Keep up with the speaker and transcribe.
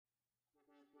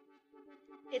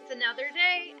It's another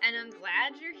day, and I'm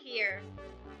glad you're here.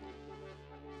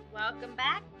 Welcome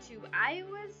back to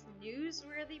Iowa's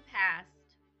Newsworthy Past.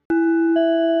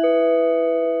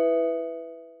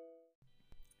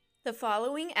 The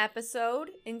following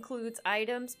episode includes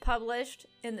items published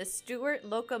in the Stuart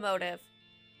Locomotive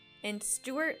in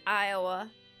Stuart,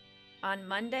 Iowa, on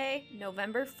Monday,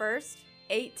 November 1st,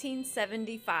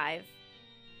 1875.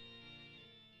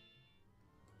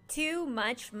 Too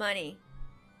much money.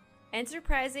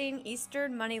 Enterprising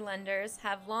Eastern moneylenders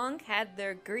have long had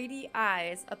their greedy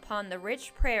eyes upon the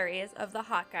rich prairies of the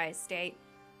Hawkeye State,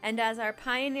 and as our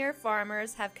pioneer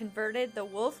farmers have converted the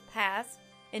Wolf Pass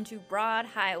into broad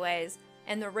highways,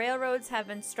 and the railroads have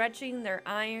been stretching their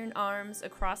iron arms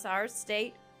across our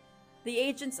state, the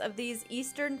agents of these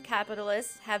Eastern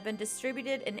capitalists have been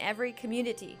distributed in every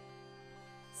community.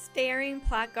 Staring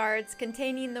placards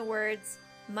containing the words,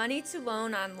 "Money to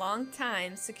loan on long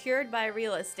time secured by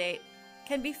real estate,"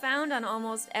 can be found on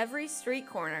almost every street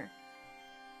corner.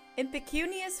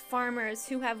 Impecunious farmers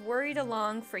who have worried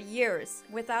along for years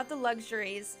without the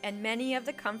luxuries and many of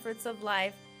the comforts of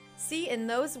life see in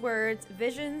those words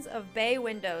visions of bay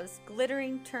windows,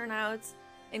 glittering turnouts,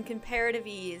 and comparative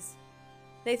ease.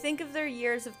 They think of their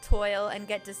years of toil and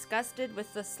get disgusted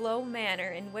with the slow manner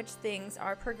in which things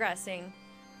are progressing.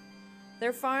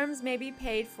 Their farms may be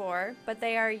paid for, but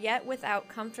they are yet without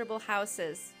comfortable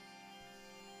houses.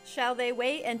 Shall they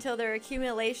wait until their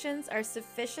accumulations are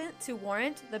sufficient to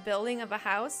warrant the building of a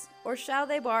house, or shall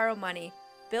they borrow money,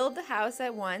 build the house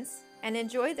at once, and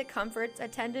enjoy the comforts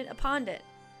attendant upon it?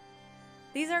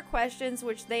 These are questions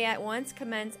which they at once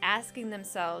commence asking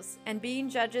themselves, and being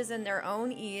judges in their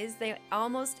own ease, they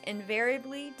almost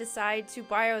invariably decide to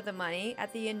borrow the money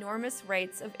at the enormous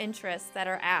rates of interest that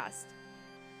are asked.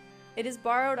 It is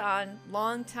borrowed on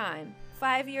long time,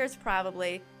 5 years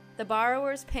probably, the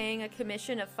borrowers paying a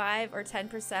commission of 5 or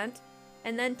 10%,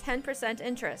 and then 10%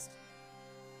 interest.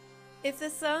 If the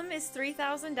sum is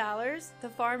 $3,000, the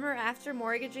farmer, after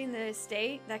mortgaging the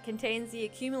estate that contains the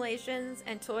accumulations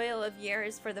and toil of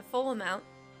years for the full amount,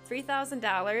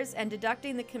 $3,000, and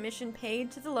deducting the commission paid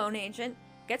to the loan agent,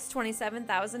 gets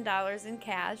 $27,000 in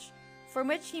cash, from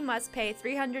which he must pay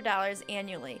 $300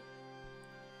 annually.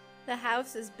 The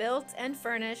house is built and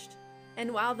furnished,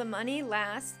 and while the money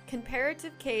lasts,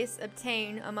 comparative case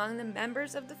obtain among the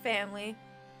members of the family.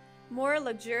 More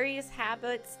luxurious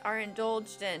habits are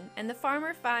indulged in, and the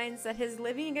farmer finds that his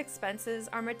living expenses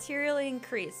are materially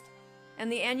increased, and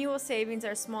the annual savings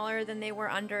are smaller than they were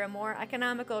under a more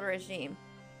economical regime.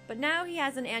 But now he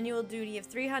has an annual duty of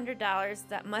 $300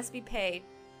 that must be paid,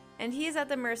 and he is at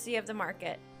the mercy of the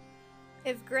market.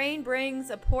 If grain brings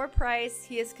a poor price,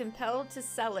 he is compelled to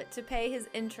sell it to pay his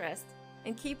interest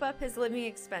and keep up his living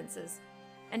expenses.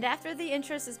 And after the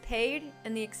interest is paid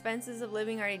and the expenses of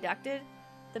living are deducted,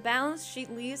 the balance sheet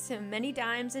leaves him many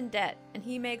dimes in debt, and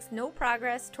he makes no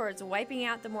progress towards wiping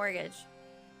out the mortgage.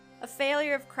 A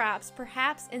failure of crops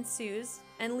perhaps ensues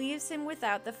and leaves him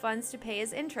without the funds to pay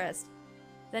his interest.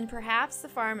 Then perhaps the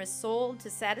farm is sold to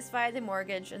satisfy the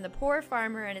mortgage, and the poor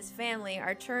farmer and his family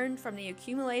are turned from the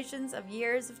accumulations of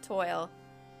years of toil.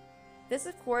 This,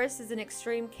 of course, is an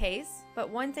extreme case, but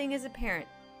one thing is apparent.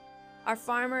 Our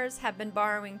farmers have been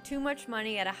borrowing too much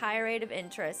money at a high rate of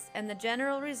interest, and the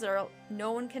general result,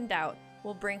 no one can doubt,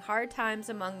 will bring hard times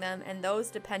among them and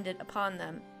those dependent upon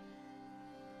them.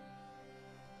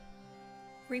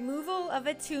 Removal of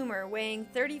a tumor weighing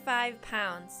 35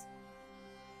 pounds.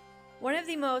 One of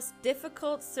the most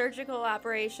difficult surgical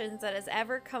operations that has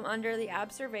ever come under the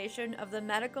observation of the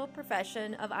medical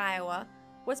profession of Iowa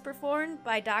was performed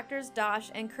by Doctors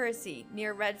Dosh and Kersey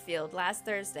near Redfield last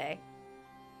Thursday.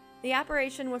 The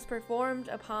operation was performed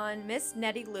upon Miss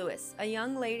Nettie Lewis, a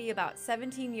young lady about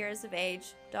 17 years of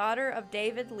age, daughter of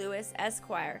David Lewis,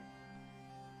 Esquire.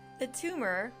 The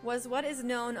tumor was what is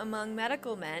known among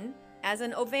medical men as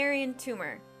an ovarian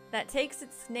tumor that takes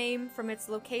its name from its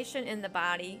location in the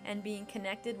body and being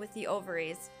connected with the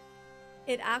ovaries.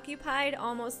 It occupied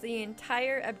almost the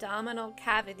entire abdominal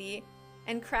cavity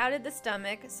and crowded the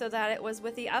stomach so that it was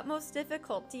with the utmost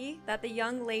difficulty that the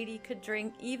young lady could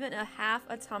drink even a half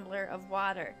a tumbler of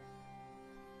water.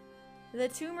 The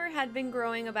tumor had been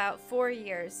growing about 4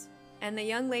 years, and the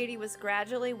young lady was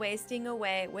gradually wasting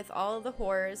away with all the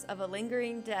horrors of a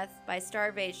lingering death by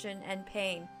starvation and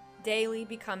pain, daily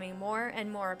becoming more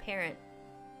and more apparent.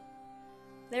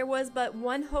 There was but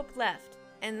one hope left,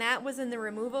 and that was in the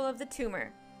removal of the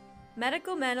tumor.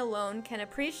 Medical men alone can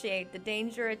appreciate the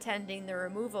danger attending the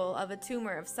removal of a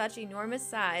tumor of such enormous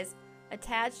size,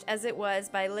 attached as it was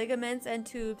by ligaments and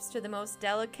tubes to the most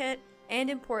delicate and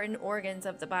important organs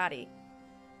of the body.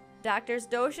 Doctors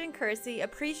Dosh and Kersey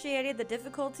appreciated the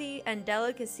difficulty and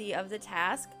delicacy of the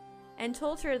task and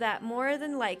told her that more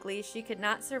than likely she could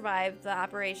not survive the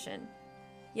operation.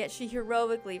 Yet she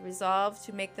heroically resolved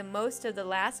to make the most of the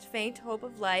last faint hope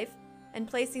of life, and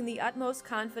placing the utmost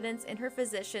confidence in her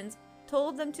physicians,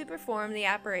 told them to perform the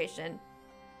operation.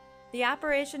 The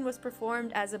operation was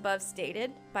performed as above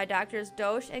stated by Doctors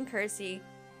Dosh and Kersey,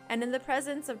 and in the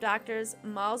presence of Doctors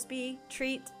Malsby,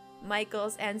 Treat,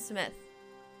 Michaels, and Smith.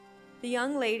 The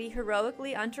young lady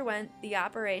heroically underwent the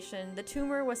operation, the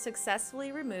tumor was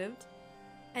successfully removed,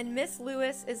 and Miss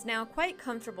Lewis is now quite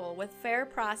comfortable with fair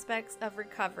prospects of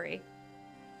recovery.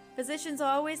 Physicians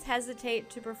always hesitate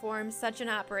to perform such an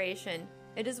operation.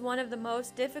 It is one of the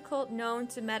most difficult known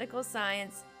to medical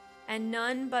science, and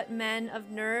none but men of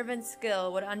nerve and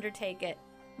skill would undertake it,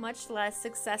 much less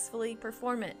successfully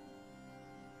perform it.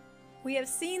 We have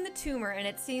seen the tumor, and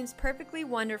it seems perfectly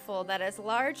wonderful that as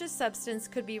large a substance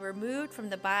could be removed from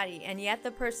the body and yet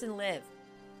the person live.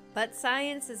 But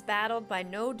science is battled by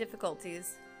no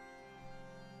difficulties.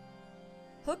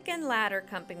 Hook and Ladder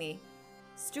Company.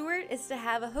 Stuart is to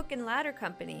have a hook and ladder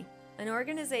company. An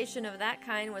organization of that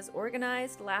kind was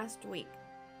organized last week.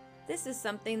 This is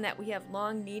something that we have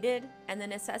long needed, and the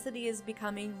necessity is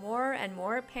becoming more and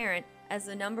more apparent as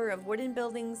the number of wooden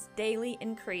buildings daily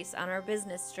increase on our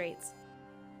business streets.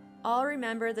 All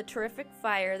remember the terrific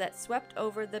fire that swept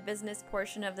over the business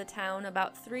portion of the town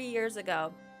about 3 years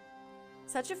ago.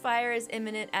 Such a fire is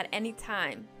imminent at any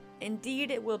time.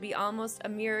 Indeed, it will be almost a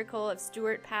miracle if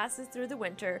Stuart passes through the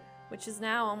winter, which is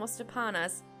now almost upon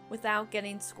us, without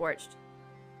getting scorched.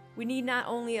 We need not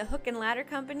only a hook and ladder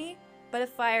company, but a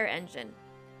fire engine,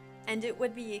 and it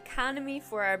would be economy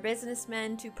for our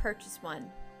businessmen to purchase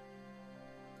one.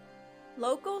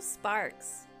 Local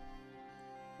sparks.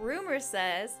 Rumor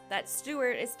says that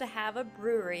Stuart is to have a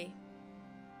brewery.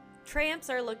 Tramps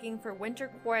are looking for winter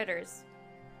quarters.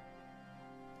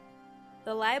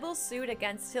 The libel suit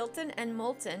against Hilton and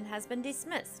Moulton has been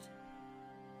dismissed.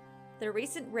 The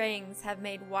recent rains have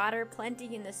made water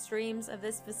plenty in the streams of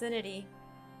this vicinity.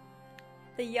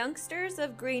 The youngsters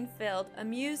of Greenfield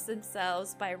amuse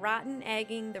themselves by rotten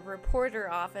egging the reporter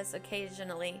office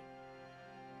occasionally.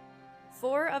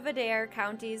 4 of Adair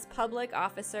County's public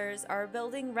officers are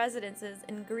building residences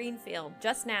in Greenfield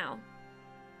just now.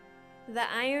 The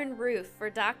iron roof for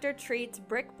Dr. Treat's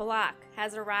brick block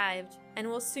has arrived and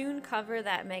will soon cover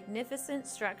that magnificent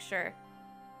structure.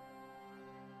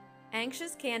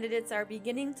 Anxious candidates are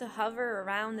beginning to hover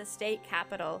around the state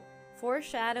capitol,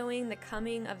 foreshadowing the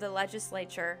coming of the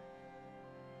legislature.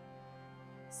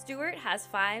 Stuart has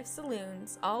 5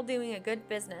 saloons, all doing a good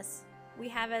business. We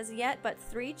have as yet but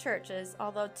 3 churches,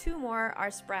 although 2 more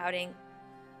are sprouting.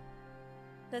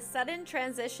 The sudden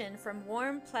transition from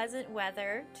warm, pleasant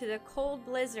weather to the cold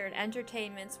blizzard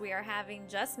entertainments we are having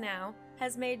just now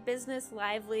has made business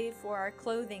lively for our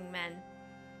clothing men.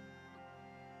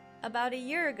 About a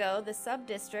year ago, the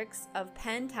sub-districts of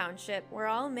Penn Township were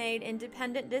all made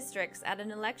independent districts at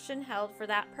an election held for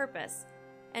that purpose,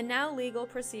 and now legal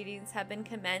proceedings have been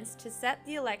commenced to set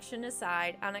the election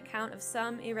aside on account of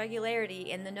some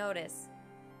irregularity in the notice.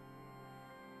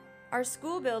 Our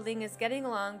school building is getting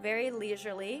along very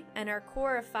leisurely, and our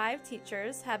corps of 5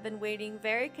 teachers have been waiting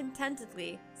very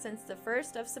contentedly since the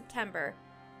 1st of September,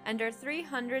 and our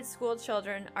 300 school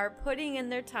children are putting in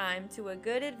their time to a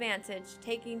good advantage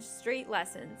taking street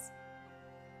lessons.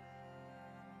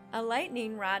 A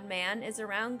lightning rod man is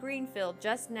around Greenfield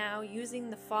just now using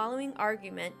the following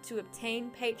argument to obtain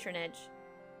patronage.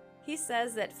 He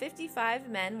says that 55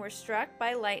 men were struck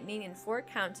by lightning in 4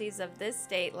 counties of this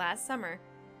state last summer,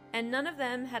 and none of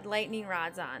them had lightning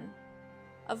rods on.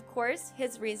 Of course,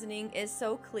 his reasoning is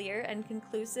so clear and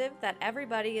conclusive that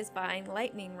everybody is buying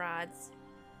lightning rods.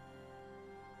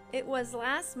 It was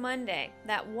last Monday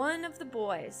that one of the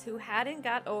boys who hadn't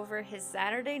got over his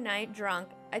Saturday night drunk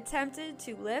attempted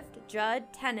to lift Judd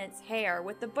Tennant's hair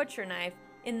with the butcher knife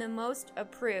in the most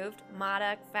approved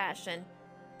Modoc fashion,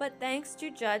 but thanks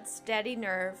to Judd's steady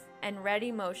nerve and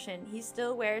ready motion, he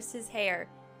still wears his hair,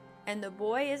 and the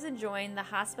boy is enjoying the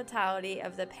hospitality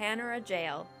of the Panera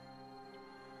jail.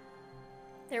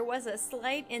 There was a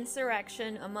slight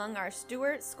insurrection among our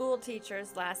Stuart school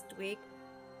teachers last week.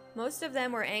 Most of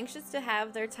them were anxious to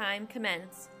have their time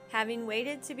commence, having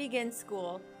waited to begin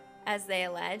school, as they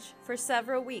allege, for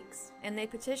several weeks, and they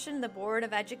petitioned the Board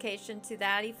of Education to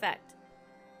that effect.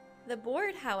 The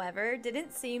board, however,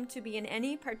 didn't seem to be in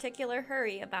any particular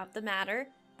hurry about the matter,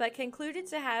 but concluded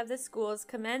to have the schools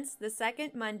commence the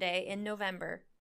 2nd Monday in November.